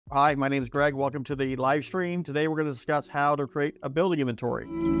Hi, my name is Greg. Welcome to the live stream. Today we're going to discuss how to create a building inventory.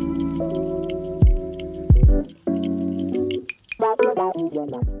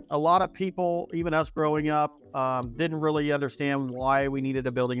 A lot of people, even us growing up, didn't really understand why we needed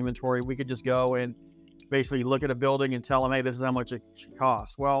a building inventory. We could just go and basically look at a building and tell them, hey, this is how much it should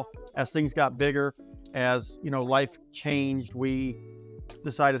cost. Well, as things got bigger, as life changed, we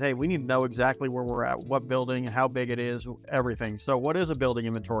decided, hey, we need to know exactly where we're at, what building, how big it is, everything. So what is a building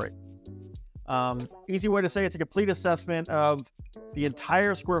inventory? Easy way to say it's a complete assessment of the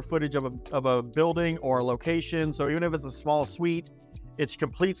entire square footage of a building or a location. So even if it's a small suite, it's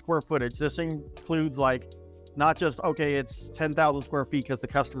complete square footage. This includes not just, okay, it's 10,000 square feet because the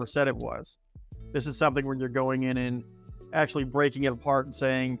customer said it was. This is something when you're going in and actually breaking it apart and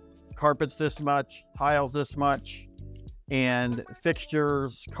saying carpets this much, tiles this much, and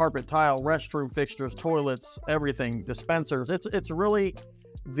fixtures, carpet, tile, restroom fixtures, toilets, everything, dispensers. It's really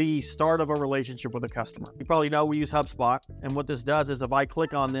the start of a relationship with a customer. You probably know we use HubSpot, and what this does is if I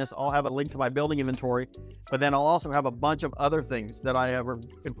click on this, I'll have a link to my building inventory, but then I'll also have a bunch of other things that I have are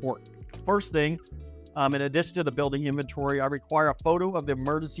important. First thing, in addition to the building inventory, I require a photo of the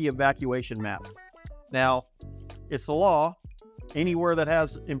emergency evacuation map. Now, it's the law, anywhere that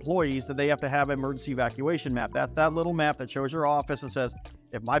has employees, that they have to have an emergency evacuation map. That's that little map that shows your office and says,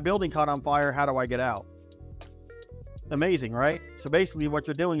 if my building caught on fire, how do I get out? Amazing, right? So basically what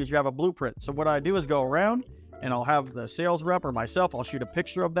you're doing is you have a blueprint. So what I do is go around and I'll have the sales rep or myself, I'll shoot a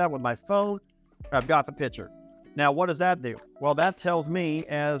picture of that with my phone. I've got the picture. Now, what does that do? Well, that tells me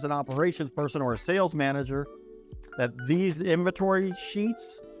as an operations person or a sales manager that these inventory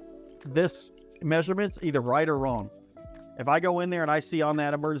sheets, this measurement's either right or wrong. If I go in there and I see on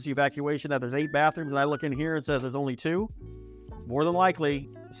that emergency evacuation that there's 8 bathrooms and I look in here and says there's only 2, more than likely,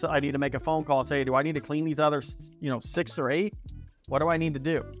 so I need to make a phone call and say, do I need to clean these other, 6 or 8? What do I need to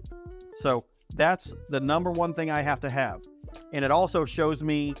do? So that's the number one thing I have to have. And it also shows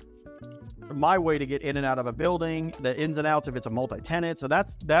me my way to get in and out of a building, the ins and outs if it's a multi-tenant. So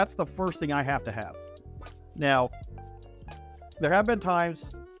that's the first thing I have to have. Now, there have been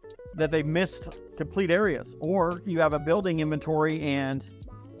times that they've missed complete areas, or you have a building inventory and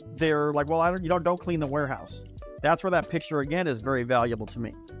they're like, well, don't clean the warehouse. That's where that picture again is very valuable to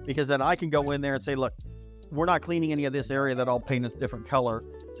me, because then I can go in there and say, look, we're not cleaning any of this area that I'll paint a different color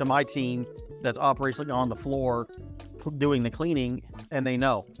to my team that's operationally on the floor doing the cleaning, and they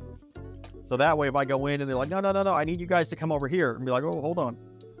know. So that way, if I go in and they're like, no, I need you guys to come over here, and be like, oh, hold on.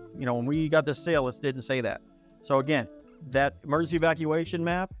 When we got this sale, it didn't say that. So again, that emergency evacuation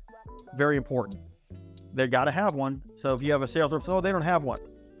map, very important. They got to have one. So if you have a sales rep, they don't have one.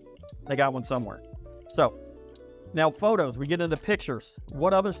 They got one somewhere. So now photos, we get into pictures.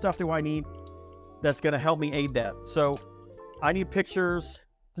 What other stuff do I need that's going to help me aid that? So I need pictures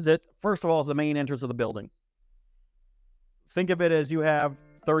that, first of all, is the main entrance of the building. Think of it as you have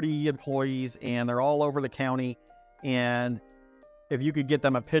 30 employees and they're all over the county. And if you could get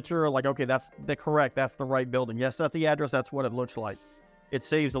them a picture, like, okay, that's the right building. Yes, that's the address. That's what it looks like. It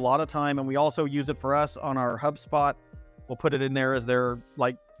saves a lot of time, and we also use it for us on our HubSpot. We'll put it in there as their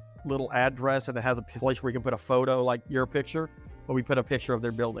little address, and it has a place where you can put a photo like your picture, but we put a picture of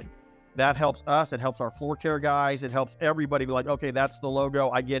their building. That helps us. It helps our floor care guys. It helps everybody be like, okay, that's the logo.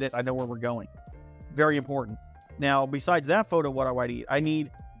 I get it. I know where we're going. Very important. Now, besides that photo, what do I need? I need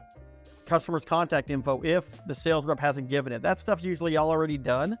customers' contact info if the sales rep hasn't given it. That stuff's usually already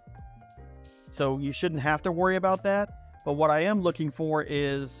done, so you shouldn't have to worry about that. But what I am looking for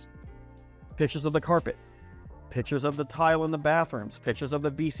is pictures of the carpet, pictures of the tile in the bathrooms, pictures of the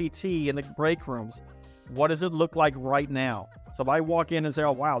VCT in the break rooms. What does it look like right now? So if I walk in and say,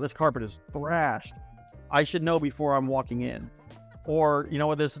 oh, wow, this carpet is thrashed, I should know before I'm walking in. Or,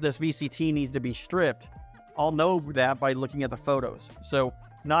 this VCT needs to be stripped. I'll know that by looking at the photos. So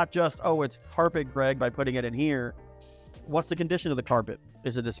not just, oh, it's carpet, Greg, by putting it in here. What's the condition of the carpet?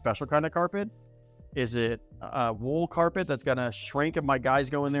 Is it a special kind of carpet? Is it a wool carpet that's going to shrink if my guys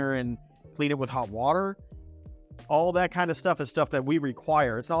go in there and clean it with hot water? All that kind of stuff is stuff that we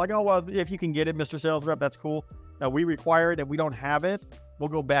require. It's not like, oh, well, if you can get it, Mr. Sales Rep, that's cool. No, we require it. If we don't have it, we'll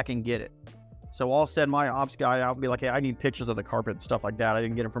go back and get it. So I'll send my ops guy out and be like, hey, I need pictures of the carpet and stuff like that. I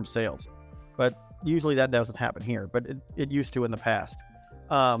didn't get them from sales. But usually that doesn't happen here, but it used to in the past.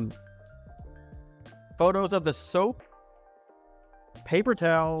 Photos of the soap, paper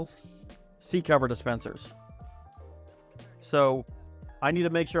towels, seat cover dispensers. So I need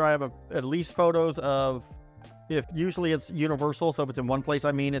to make sure I have at least photos of, if usually it's universal, so if it's in one place,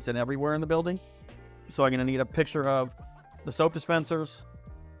 it's in everywhere in the building. So I'm going to need a picture of the soap dispensers,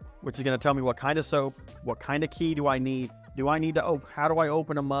 which is going to tell me what kind of soap, what kind of key do I need, Do I need to how do I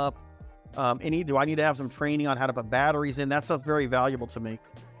open them up? Do I need to have some training on how to put batteries in? That stuff's very valuable to me.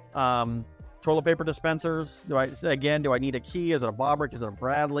 Toilet paper dispensers. Do I need a key? Is it a Bobrick? Is it a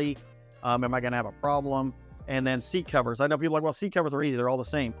Bradley? Am I going to have a problem? And then seat covers. I know people are like, well, seat covers are easy. They're all the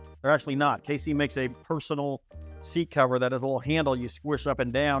same. They're actually not. KC makes a personal seat cover that has a little handle you squish up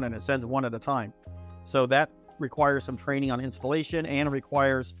and down, and it sends one at a time. So that requires some training on installation, and it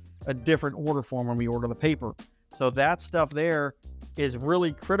requires a different order form when we order the paper. So that stuff there is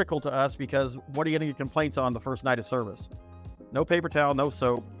really critical to us, because what are you going to get complaints on the first night of service? No paper towel, no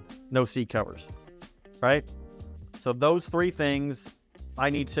soap, no seat covers, right? So those 3 things I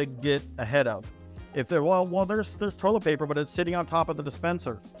need to get ahead of. If they're, there's toilet paper, but it's sitting on top of the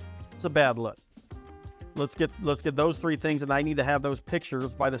dispenser, it's a bad look. Let's get those 3 things, and I need to have those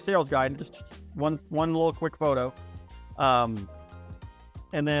pictures by the sales guy, and just one little quick photo. And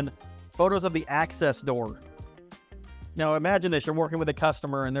then photos of the access door. Now imagine this, you're working with a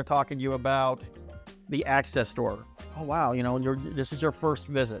customer and they're talking to you about the access door. Oh wow, this is your first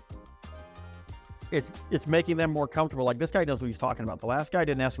visit. It's making them more comfortable. Like, this guy knows what he's talking about. The last guy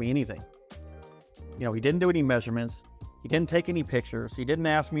didn't ask me anything. He didn't do any measurements. He didn't take any pictures. He didn't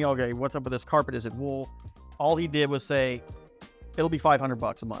ask me, okay, what's up with this carpet? Is it wool? All he did was say, it'll be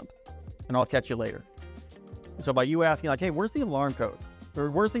 $500 a month and I'll catch you later. And so by you asking, like, hey, where's the alarm code?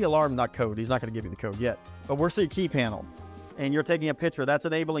 Or where's the alarm, not code, he's not going to give you the code yet, but where's the key panel? And you're taking a picture. That's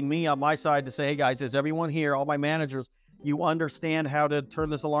enabling me on my side to say, hey guys, is everyone here, all my managers, you understand how to turn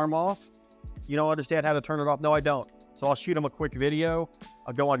this alarm off? You don't understand how to turn it off? No, I don't. So I'll shoot them a quick video.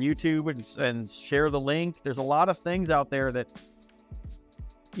 I'll go on YouTube and share the link. There's a lot of things out there that,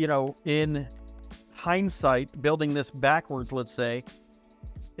 in hindsight, building this backwards, let's say,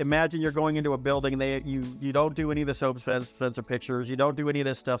 imagine you're going into a building and you don't do any of the soap sensor pictures. You don't do any of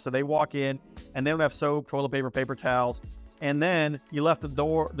this stuff. So they walk in and they don't have soap, toilet paper, paper towels. And then you left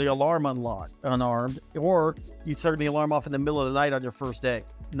the alarm unarmed, or you turned the alarm off in the middle of the night on your first day.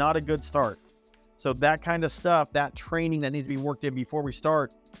 Not a good start. So that kind of stuff, that training that needs to be worked in before we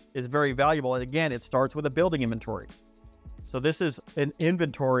start, is very valuable. And again, it starts with a building inventory. So this is an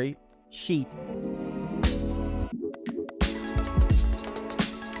inventory sheet